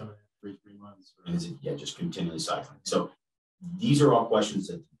employees coming in every 3 months. And is it, just continually cycling. So these are all questions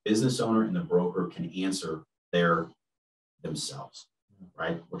that the business owner and the broker can answer themselves,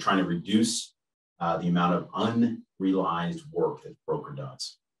 right? We're trying to reduce the amount of unrealized work that the broker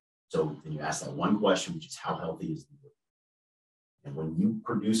does. So then you ask that one question, which is how healthy is the group? And when you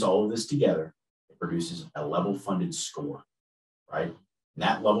produce all of this together, it produces a level funded score, right? And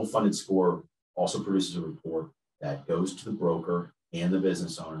that level funded score also produces a report that goes to the broker and the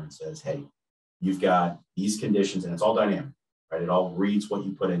business owner and says, hey, you've got these conditions, and it's all dynamic, right? It all reads what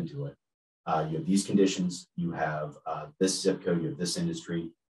you put into it. You have these conditions, you have this zip code, you have this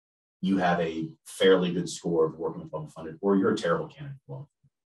industry, you have a fairly good score of working with level funded, or you're a terrible candidate. Well,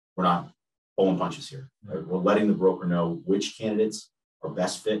 we're not pulling punches here, right? We're letting the broker know which candidates are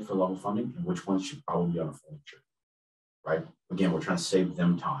best fit for level funding and which ones should probably be on a full insured, right? Again, we're trying to save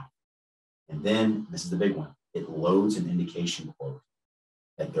them time. And then this is the big one. It loads an indication quote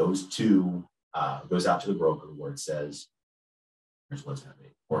that goes out to the broker where it says, here's what it's going to be,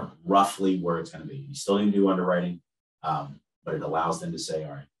 or roughly where it's going to be. You still need to do underwriting, but it allows them to say,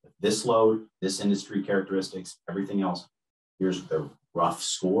 all right, this load, this industry characteristics, everything else, here's the rough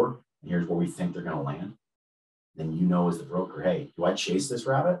score, and here's where we think they're going to land. Then you know as the broker, hey, do I chase this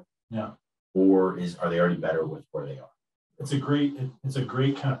rabbit? Yeah. Or are they already better with where they are? It's a great kind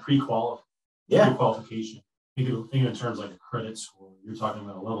of prequalification. Think in terms like a credit score. You're talking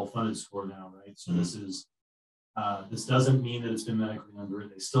about a level funded score now, right? So this is this doesn't mean that it's been medically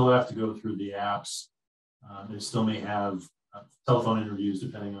underwritten. They still have to go through the apps. They still may have telephone interviews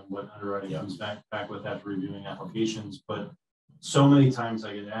depending on what underwriting comes back with after reviewing applications. But so many times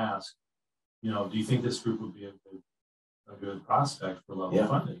I get asked, do you think this group would be a good prospect for level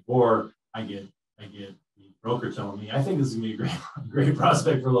funded? Or I get the broker telling me, I think this is gonna be a great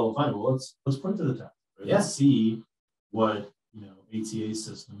prospect for level funded. Well, let's put it to the test. Right? Let's see what ATA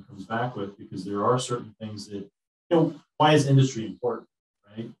system comes back with, because there are certain things that why is industry important,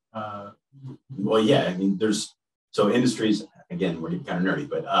 right? Well, yeah, I mean, so industries, again, we're getting kind of nerdy,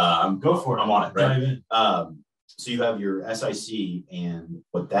 but go for it. I'm on it, right? Dive in. So you have your SIC, and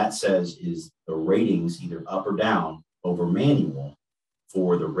what that says is the ratings either up or down over manual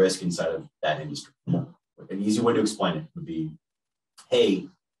for the risk inside of that industry. An easy way to explain it would be, hey,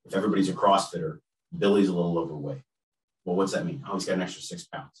 if everybody's a CrossFitter, Billy's a little overweight. Well, what's that mean? Oh, he's got an extra 6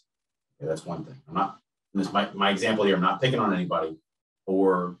 pounds. Okay, that's one thing. I'm not, this is my example here, I'm not picking on anybody.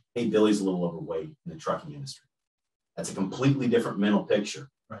 Or, hey, Billy's a little overweight in the trucking industry. That's a completely different mental picture,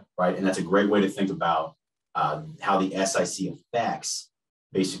 right? And that's a great way to think about how the SIC affects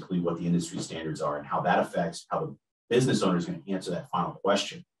basically what the industry standards are and how that affects how the business owner is going to answer that final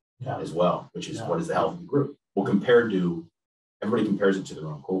question as well, which is what is the health of the group? Well, everybody compares it to their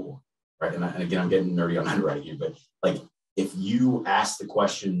own cohort, right? And again, I'm getting nerdy on underwriting here, but like if you ask the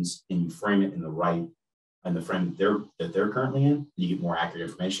questions and you frame it in the frame that they're currently in, you get more accurate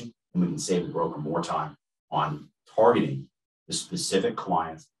information, and we can save the broker more time on targeting the specific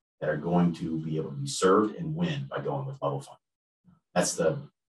clients that are going to be able to be served and win by going with level fund. That's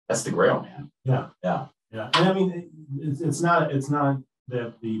the grail, man. Yeah. And I mean, it's not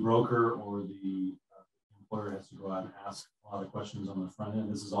that the broker or the employer has to go out and ask a lot of questions on the front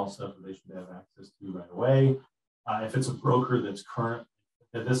end. This is all stuff that they should have access to right away. If it's a broker that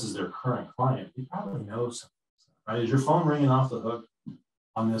this is their current client, he probably knows something, right? Is your phone ringing off the hook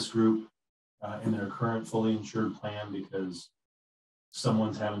on this group in their current fully insured plan because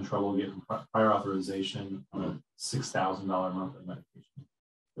someone's having trouble getting prior authorization on a $6,000 monthly medication?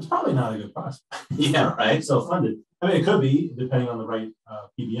 It's probably not a good prospect. Yeah, right. Self-funded. I mean, it could be depending on the right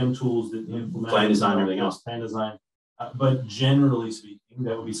PBM tools that you implement, plan design, everything else. Plan design. But generally speaking,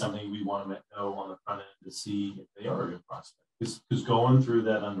 that would be something we want to know on the front end to see if they are a good prospect. Because going through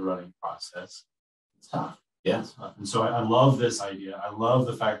that underwriting process, it's tough. Yeah. It's tough. And so I love this idea. I love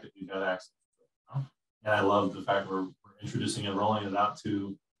the fact that we've got access to it. And I love the fact we're introducing and rolling it out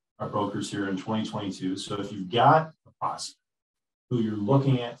to our brokers here in 2022. So if you've got a prospect who you're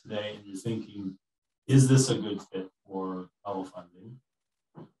looking at today and you're thinking, is this a good fit for level funding?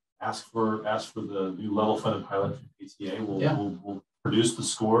 Ask for the new level funded pilot from PTA. We'll produce the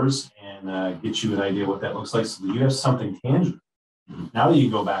scores and get you an idea what that looks like so that you have something tangible. Mm-hmm. Now that you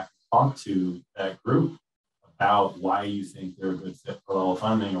can go back and talk to that group about why you think they're a good fit for level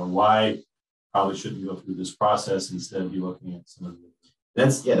funding or why probably shouldn't go through this process instead of you looking at some of the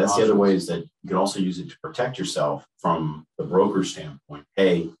that's the other way is that you can also use it to protect yourself from the broker standpoint.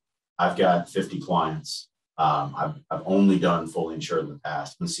 Hey, I've got 50 clients. I've only done fully insured in the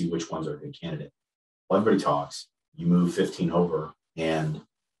past. Let's see which ones are a good candidate. Well, everybody talks. You move 15 over, and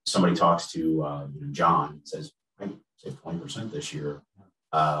somebody talks to John and says, "I saved 20% this year.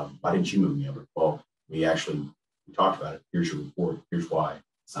 Why didn't you move me over?" Well, we talked about it. Here's your report. Here's why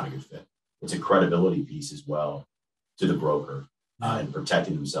it's not a good fit. It's a credibility piece as well to the broker and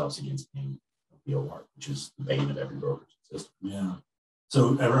protecting themselves against being BOR, which is the bane of every broker's system. Yeah.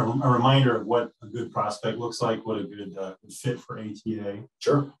 So a reminder of what a good prospect looks like, what a good fit for ATA.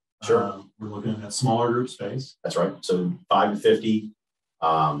 Sure. We're looking at that smaller group space. That's right. So 5 to 50,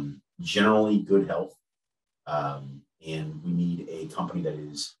 generally good health. And we need a company that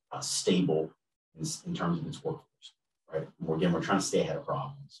is stable in terms of its workforce, right? Again, we're trying to stay ahead of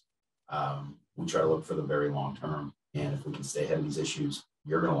problems. We try to look for the very long term. And if we can stay ahead of these issues,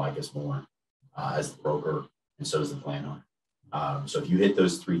 you're going to like us more as the broker, and so does the plan owner. So if you hit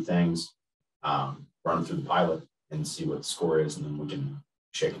those three things, run it through the pilot and see what the score is, and then we can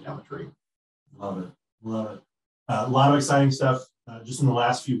shake it down the tree. Love it. A lot of exciting stuff just in the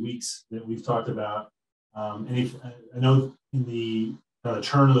last few weeks that we've talked about. I know in the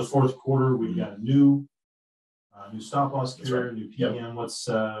turn of the fourth quarter, we've got a new stop loss carrier, right. New PM. Yep.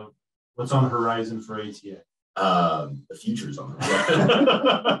 What's on the horizon for ATA? The future's on the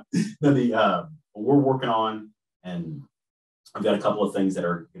horizon. We're working on, and I've got a couple of things that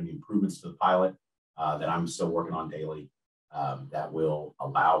are going to be improvements to the pilot that I'm still working on daily that will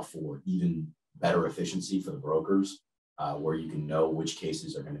allow for even better efficiency for the brokers, where you can know which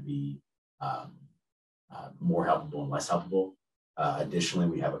cases are going to be more helpable and less helpable. Additionally,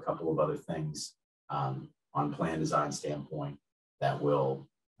 we have a couple of other things on plan design standpoint that will,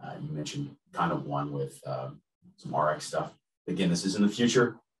 you mentioned kind of one with some RX stuff. Again, this is in the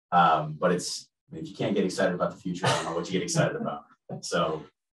future, but if you can't get excited about the future, I don't know what you get excited about. So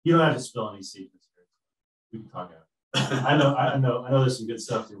you don't have to spill any secrets here. We can talk about it. I know there's some good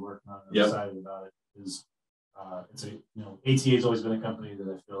stuff you're working on. I'm excited about it. It's ATA has always been a company that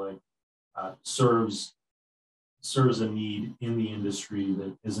I feel like serves a need in the industry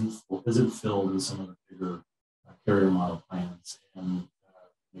that isn't filled in some of the bigger carrier model plans. And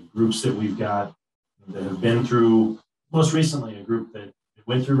the groups that we've got that have been through, most recently, a group that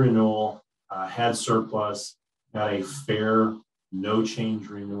went through renewal, had surplus, got a fair, no change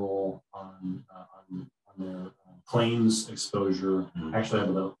renewal on their claims exposure. Actually, have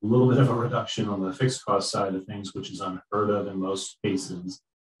a little bit of a reduction on the fixed cost side of things, which is unheard of in most cases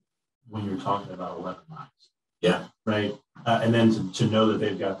when you're talking about 11 miles. Yeah. Right. And then to know that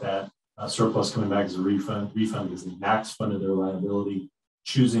they've got that surplus coming back as a refund because they max funded their liability,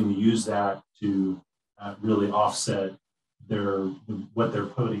 choosing to use that to really offset what they're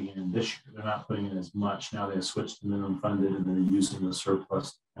putting in this year. They're not putting in as much. Now they've switched to minimum funded and they're using the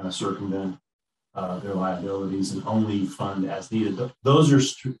surplus to kind of circumvent their liabilities and only fund as needed. Those are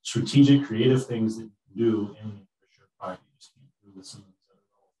strategic, creative things that you can do in the Share product you just can't do with some of these other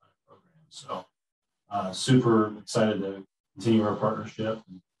level fund programs. So super excited to continue our partnership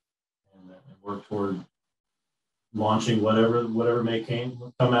and work toward launching whatever may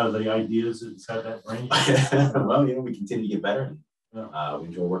come out of the ideas inside that brain. Well, we continue to get better. And, we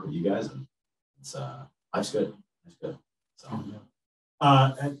enjoy working with you guys, and it's life's good. It's good. So.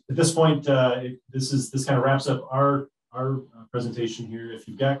 At this point, this kind of wraps up our presentation here. If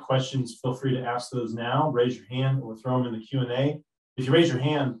you've got questions, feel free to ask those now. Raise your hand or throw them in the Q&A. If you raise your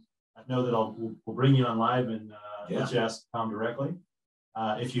hand, know that we'll bring you on live and let you ask Tom directly.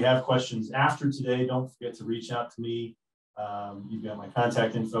 If you have questions after today, don't forget to reach out to me. You've got my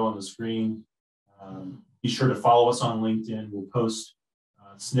contact info on the screen. Be sure to follow us on LinkedIn. We'll post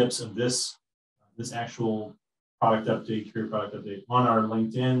snips of this actual product update, career product update on our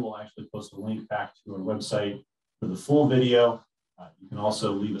LinkedIn. We'll actually post a link back to our website for the full video. You can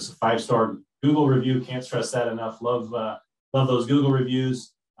also leave us a 5-star Google review. Can't stress that enough. Love those Google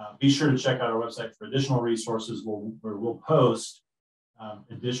reviews. Be sure to check out our website for additional resources where we'll post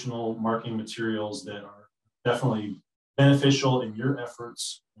additional marketing materials that are definitely beneficial in your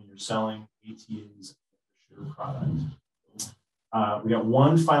efforts when you're selling ATA's Share product. We got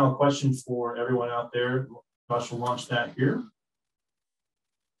one final question for everyone out there. Josh will launch that here.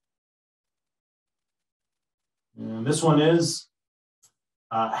 And this one is,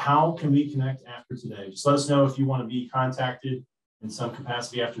 how can we connect after today? Just let us know if you want to be contacted in some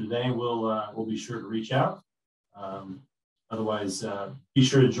capacity after today. We'll be sure to reach out. Otherwise, be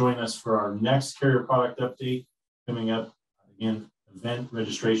sure to join us for our next carrier product update coming up. Again, event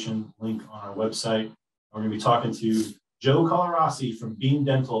registration link on our website. We're going to be talking to Joe Colarossi from Beam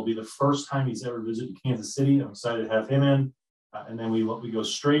Dental. It'll be the first time he's ever visited Kansas City. I'm excited to have him in. And then we go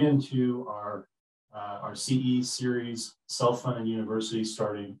straight into our CE series, self-funded university,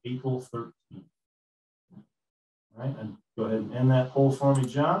 starting April 13th. All right, and go ahead and end that poll for me,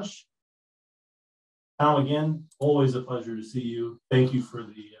 Josh. Tom, again, always a pleasure to see you. Thank you for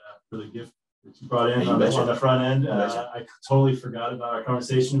the gift that you brought in on the front end. I totally forgot about our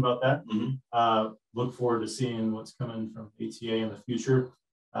conversation about that. Mm-hmm. Look forward to seeing what's coming from ATA in the future.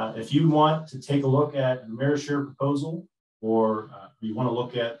 If you want to take a look at an AmeriShare proposal, or you want to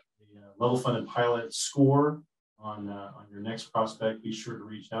look at the level funded pilot score on your next prospect, be sure to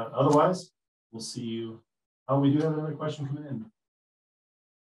reach out. Otherwise, we'll see you. Oh, we do have another question coming in.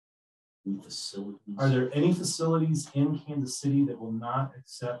 Facilities. Are there any facilities in Kansas City that will not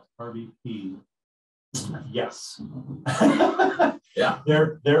accept RVP? Yes. Yeah.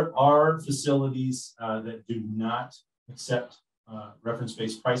 There are facilities that do not accept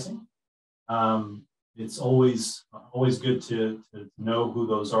reference-based pricing. It's always good to know who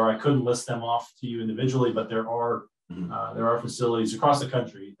those are. I couldn't list them off to you individually, but there are facilities across the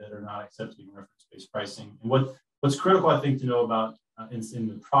country that are not accepting reference-based pricing. And what's critical, I think, to know about in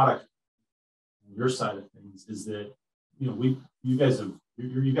the product, your side of things, is that you guys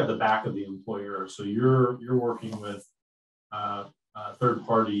you've got the back of the employer, so you're working with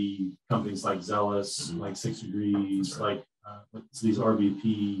third-party companies like Zealous, mm-hmm. like 6 Degrees, like these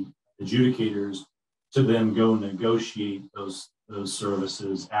RVP adjudicators, to then go negotiate those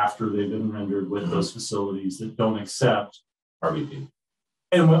services after they've been rendered with mm-hmm. those facilities that don't accept RVP.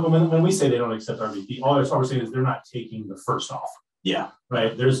 And when we say they don't accept RVP, all we're saying is they're not taking the first offer. Yeah.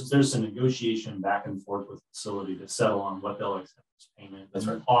 Right. There's a negotiation back and forth with the facility to settle on what they'll accept as payment. That's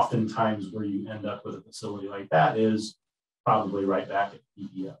right. Oftentimes where you end up with a facility like that is probably right back at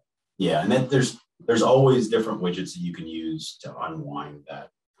PPO. Yeah. And then there's always different widgets that you can use to unwind that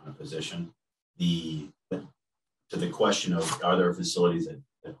kind of position. To the question of, are there facilities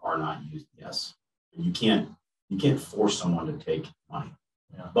that are not used? Yes. And you can't force someone to take money.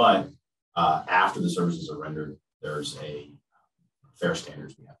 Yeah. But after the services are rendered, there's a fair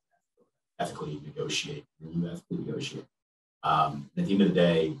standards we have to ethically negotiate. You ethically negotiate. At the end of the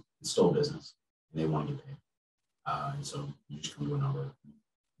day, it's still a business, and they want to get paid. And so you just come to a number,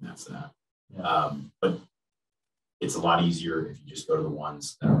 and that's that. Yeah. But it's a lot easier if you just go to the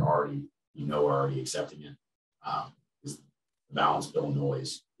ones that are already accepting it. Because the balance bill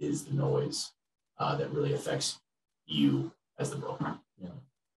noise is the noise that really affects you as the broker. Yeah.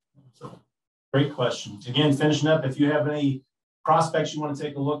 So great questions. Again, finishing up, if you have any prospects you want to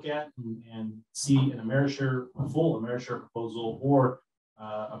take a look at and see a full AmeriShare proposal, or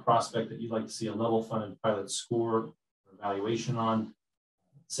a prospect that you'd like to see a level funded pilot score or evaluation on,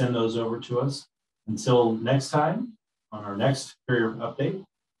 send those over to us. Until next time, on our next carrier update.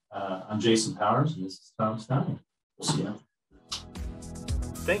 I'm Jason Powers, and this is Tom Stein. We'll see you.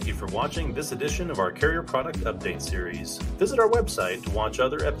 Thank you for watching this edition of our Carrier Product Update series. Visit our website to watch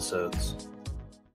other episodes.